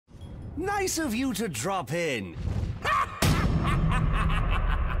Nice of you to drop in. I'm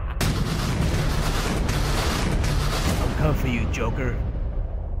coming for you, Joker.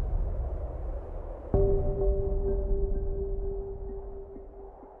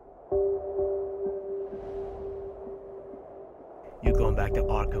 You're going back to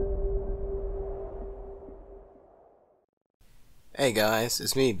Arkham. Hey guys,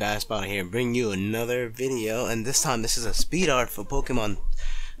 it's me, Espada here, bringing you another video, and this time this is a speed art for Pokemon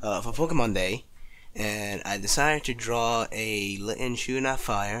Day, and I decided to draw a Litten shooting at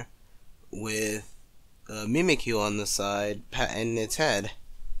fire with a Mimikyu on the side patting its head.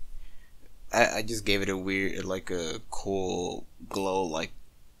 I just gave it a weird, like a cool glow, like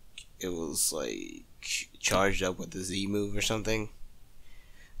it was like charged up with the Z move or something.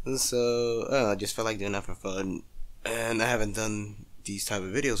 And so I just felt like doing that for fun. And I haven't done these type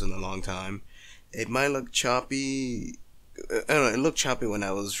of videos in a long time. It might look choppy. I don't know, it looked choppy when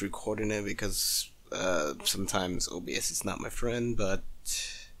I was recording it because sometimes OBS is not my friend, but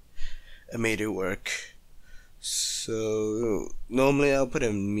I made it work. So normally I'll put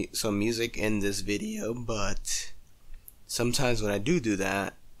in some music in this video, but sometimes when I do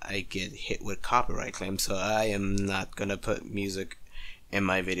that, I get hit with copyright claims. So I am not gonna put music in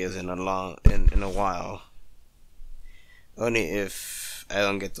my videos in a while. Only if I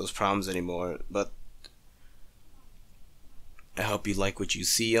don't get those problems anymore. But I hope you like what you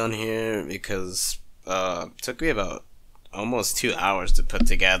see on here, because it took me about almost 2 hours to put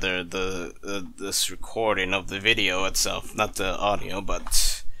together this recording of the video itself, not the audio,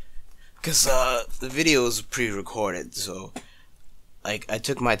 but because the video was pre-recorded, so like I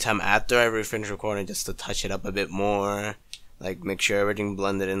took my time after I finished recording just to touch it up a bit more. Like, make sure everything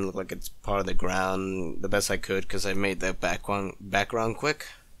blended in, look like it's part of the ground the best I could, because I made that background quick.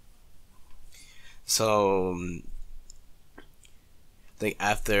 So, I think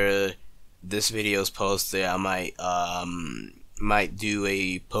after this video is posted, I might do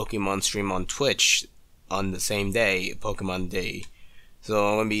a Pokemon stream on Twitch on the same day, Pokemon Day. So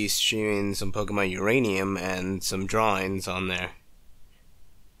I'm gonna be streaming some Pokemon Uranium and some drawings on there.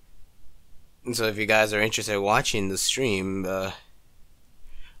 And so if you guys are interested in watching the stream,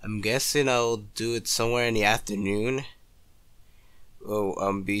 I'm guessing I'll do it somewhere in the afternoon.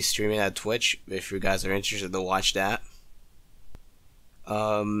 I'll be streaming at Twitch if you guys are interested to watch that.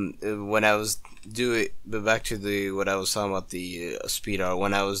 When I was doing, but back to what I was talking about, the speed art,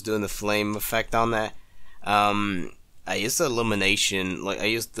 when I was doing the flame effect on that, I used the illumination, like I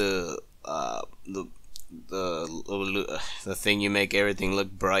used the thing you make everything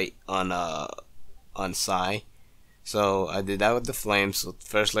look bright on Psy. So I did that with the flames. So the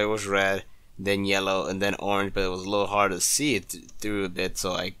first layer was red, then yellow, and then orange, but it was a little hard to see it through a bit,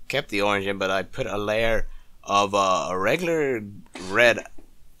 so I kept the orange in, but I put a layer of a regular red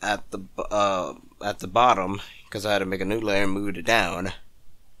at the bottom, because I had to make a new layer and moved it down.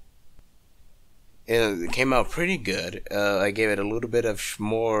 It came out pretty good. I gave it a little bit of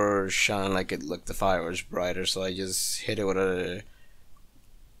more shine, like it looked the fire was brighter, so I just hit it with a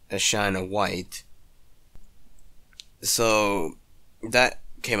shine of white. So that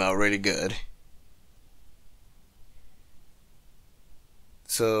came out really good.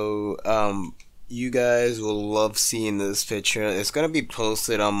 So you guys will love seeing this picture. It's gonna be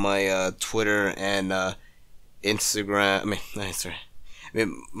posted on my Twitter and Instagram.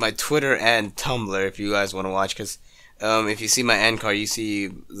 My Twitter and Tumblr if you guys want to watch, because if you see my end card, you see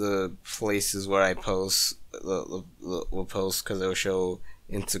the places where I post. Will post, because it will show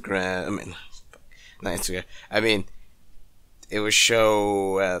Instagram. Not Instagram. It will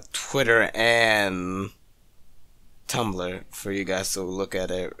show Twitter and Tumblr for you guys to look at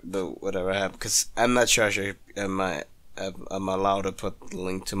it. Whatever I have, because I'm not sure I'm allowed to put the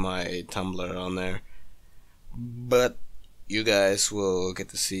link to my Tumblr on there, but you guys will get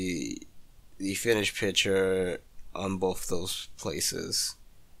to see the finished picture on both those places.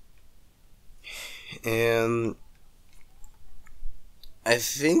 And I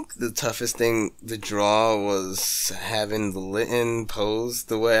think the toughest thing to draw was having the Litten pose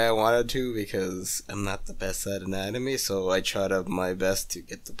the way I wanted to, because I'm not the best at anatomy, so I tried my best to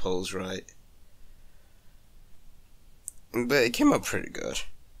get the pose right. But it came out pretty good.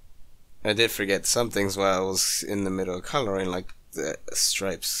 I did forget some things while I was in the middle of coloring, like the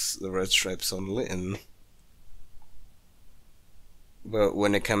stripes, the red stripes on Litten. But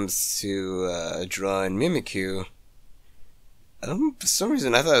when it comes to drawing Mimikyu, for some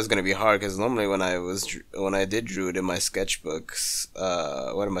reason I thought it was gonna be hard, because normally when I did draw it in my sketchbooks,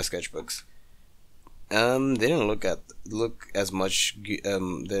 one of my sketchbooks, they didn't look as much. They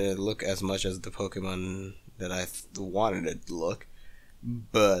didn't look as much as the Pokemon that I wanted it to look.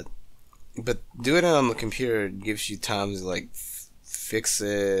 But but doing it on the computer gives you time to like fix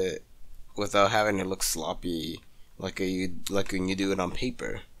it without having it look sloppy like when you do it on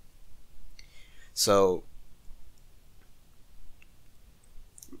paper. So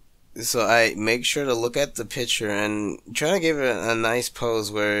I make sure to look at the picture and try to give it a nice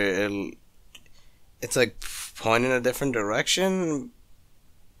pose where it's like pointing a different direction,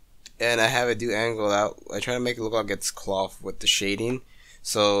 and I have it do angle out. I try to make it look like it's cloth with the shading,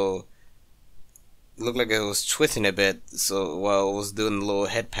 so it looked like it was twisting a bit. So while I was doing the little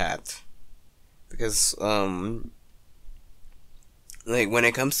head pat, because like when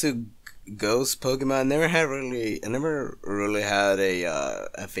it comes to ghost Pokemon, I never really had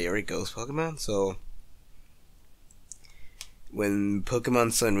a favorite ghost Pokemon. So when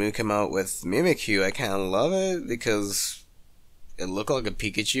Pokemon Sun and Moon came out with Mimikyu, I kind of love it because it looked like a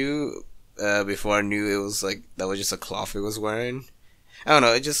Pikachu. Before I knew it was like that was just a cloth it was wearing. I don't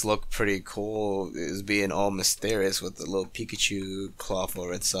know, it just looked pretty cool. It was being all mysterious with the little Pikachu cloth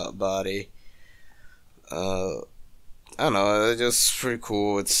over its body. I don't know, it's just pretty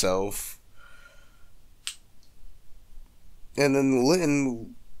cool itself. And then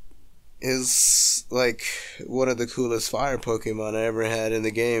Litten is like one of the coolest fire Pokemon I ever had in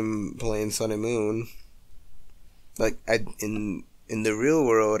the game playing Sun and Moon. Like in the real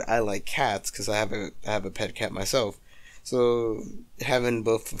world, I like cats because I have a pet cat myself. So having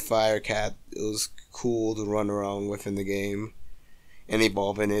both a fire cat, it was cool to run around with in the game, and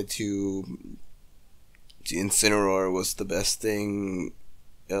evolving it to Incineroar was the best thing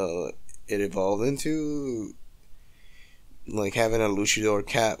it evolved into. Like having a Luchador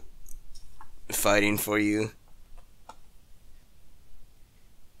cat fighting for you.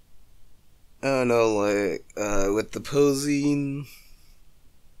 I don't know, like with the posing,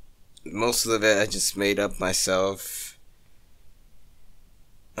 most of it I just made up myself.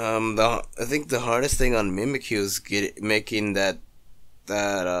 I think the hardest thing on Mimikyu is making that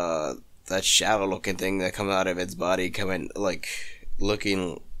shadow looking thing that comes out of its body coming like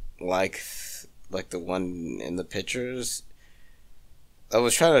looking like the one in the pictures. I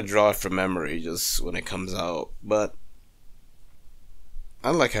was trying to draw it from memory just when it comes out, but I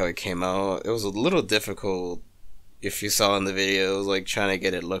like how it came out. It was a little difficult if you saw in the video. It was like trying to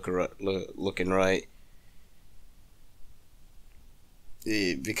get it looking right.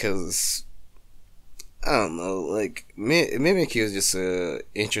 Because I don't know, like Mimikyu is just a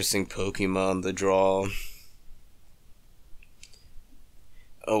interesting Pokemon to draw.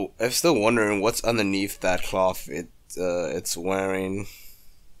 Oh, I'm still wondering what's underneath that cloth it's wearing.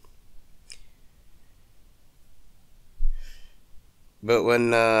 But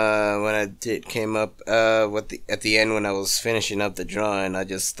when came up at the end when I was finishing up the drawing, I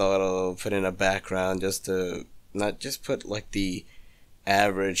just thought of putting a background just to not just put like the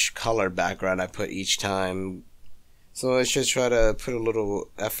average color background I put each time. So I just try to put a little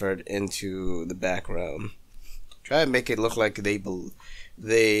effort into the background. Try to make it look like it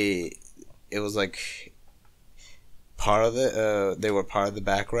was like part of it. They were part of the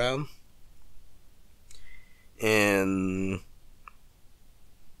background, and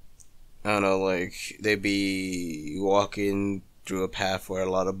I don't know, like they'd be walking through a path where a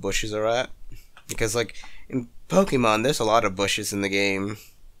lot of bushes are at. Because like in Pokemon, there's a lot of bushes in the game.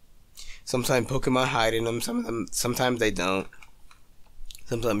 Sometimes Pokemon hide in them. Sometimes they don't.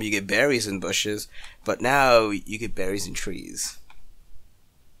 Sometimes you get berries in bushes, but now you get berries in trees.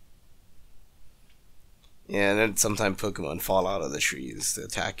 Yeah, and then sometimes Pokemon fall out of the trees to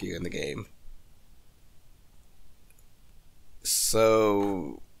attack you in the game.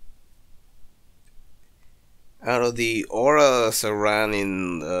 So I don't know, the aura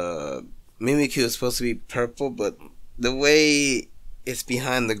surrounding Mimikyu is supposed to be purple, but the way it's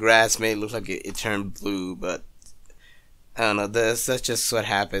behind the grass made it look like it turned blue, but I don't know, that's just what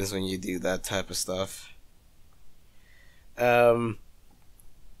happens when you do that type of stuff. But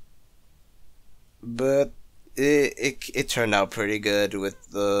it turned out pretty good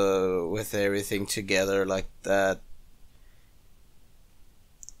with everything together like that.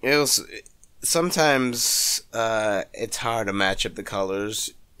 It was sometimes it's hard to match up the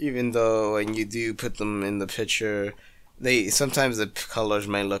colors, even though when you do put them in the picture, sometimes the colors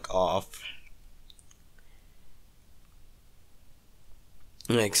may look off.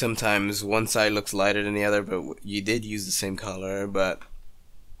 Like sometimes one side looks lighter than the other, but you did use the same color. But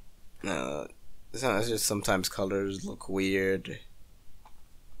it's just sometimes colors look weird.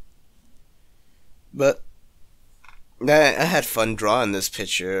 But I had fun drawing this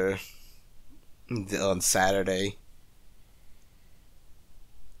picture on Saturday.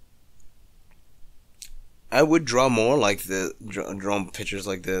 I would draw more like draw pictures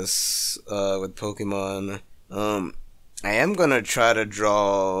like this with Pokemon. I am gonna try to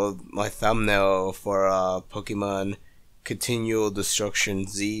draw my thumbnail for Pokemon Continual Destruction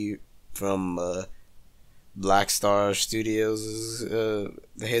Z from Black Star Studios,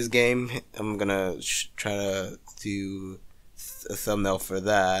 his game. I'm gonna try to do a thumbnail for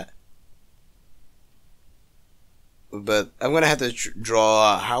that. But I'm gonna have to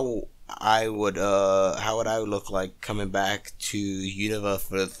draw how I would look like coming back to Unova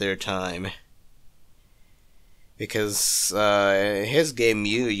for the third time, because his game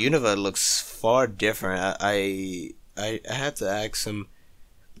Unova looks far different. I had to ask him,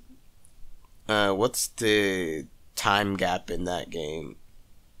 what's the time gap in that game?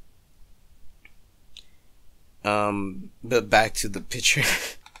 But back to the picture.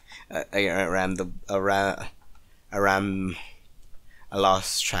 I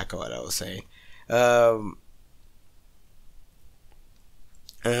lost track of what I was saying.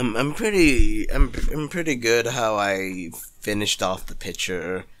 I'm pretty good how I finished off the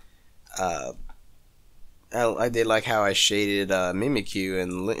picture. I did like how I shaded Mimikyu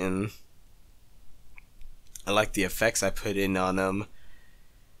and Litten. I like the effects I put in on them.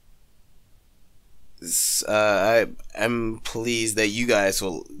 I'm pleased that you guys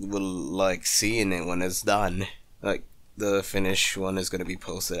will like seeing it when it's done. Like, the finished one is gonna be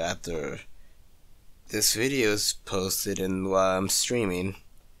posted after this video is posted and while I'm streaming.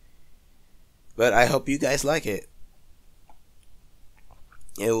 But I hope you guys like it.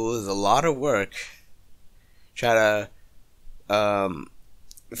 It was a lot of work. Try to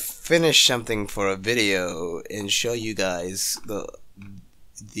finish something for a video and show you guys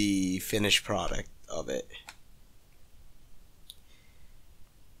the finished product of it.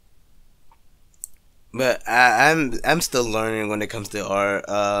 But I'm still learning when it comes to art.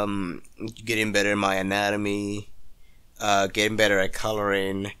 Getting better in my anatomy, getting better at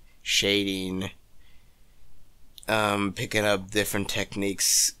coloring, shading, picking up different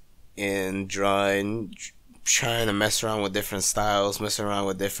techniques in drawing, trying to mess around with different styles, messing around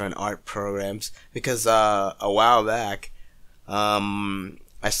with different art programs. Because a while back,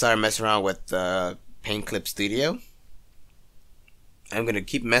 I started messing around with Paint Clip Studio. I'm gonna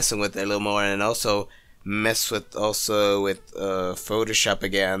keep messing with it a little more, and also mess with Photoshop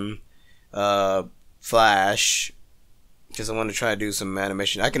again, Flash, because I want to try to do some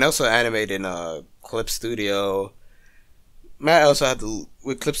animation. I can also animate in Clip Studio. I also have to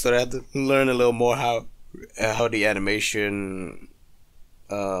with Clip Studio. I have to learn a little more how the animation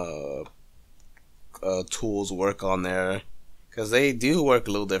tools work on there, because they do work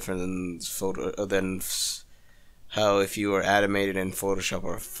a little different than how if you were animated in Photoshop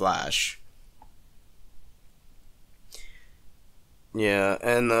or Flash. Yeah,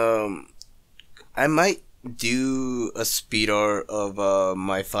 and I might do a speed art of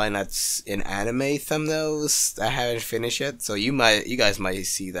my Five Nights in Anime thumbnails. I haven't finished yet, so you guys might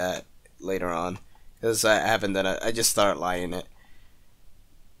see that later on, because I haven't done it. I just started lining it.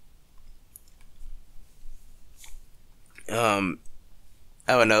 I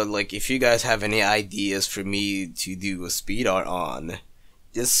don't know, like, if you guys have any ideas for me to do a speed art on,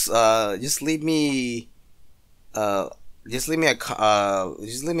 just leave me a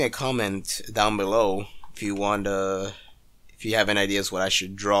comment down below if you have any ideas what I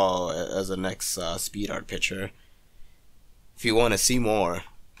should draw as a next speed art picture. If you want to see more,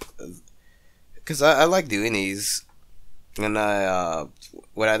 because I like doing these, and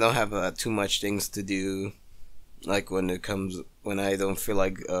when I don't have too much things to do, like when I don't feel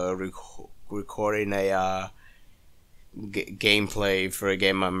like recording a gameplay for a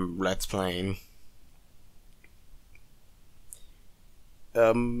game I'm let's playing.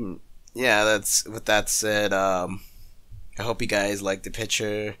 Yeah, that's with that said, I hope you guys like the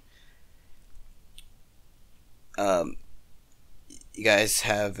picture. You guys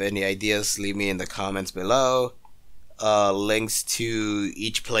have any ideas, leave me in the comments below. Links to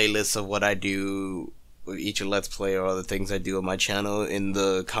each playlist of what I do with each let's play or other things I do on my channel in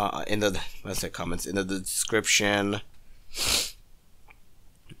the comments in the description.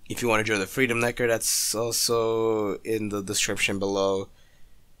 If you want to join the Freedom Necker, that's also in the description below.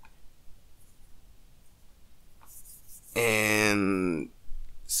 And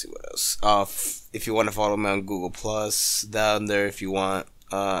let's see what else. If you want to follow me on Google Plus, down there if you want.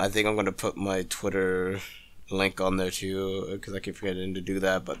 I think I'm gonna put my Twitter link on there too, because I keep forgetting to do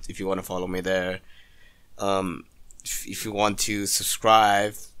that. But if you want to follow me there, if you want to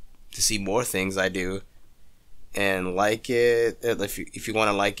subscribe to see more things I do, and like it, if you want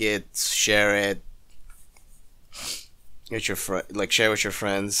to like it, share it with your share with your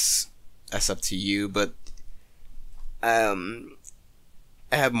friends. That's up to you. But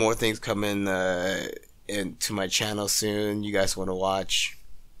I have more things coming into my channel soon. You guys want to watch?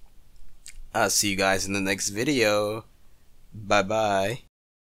 I'll see you guys in the next video. Bye bye.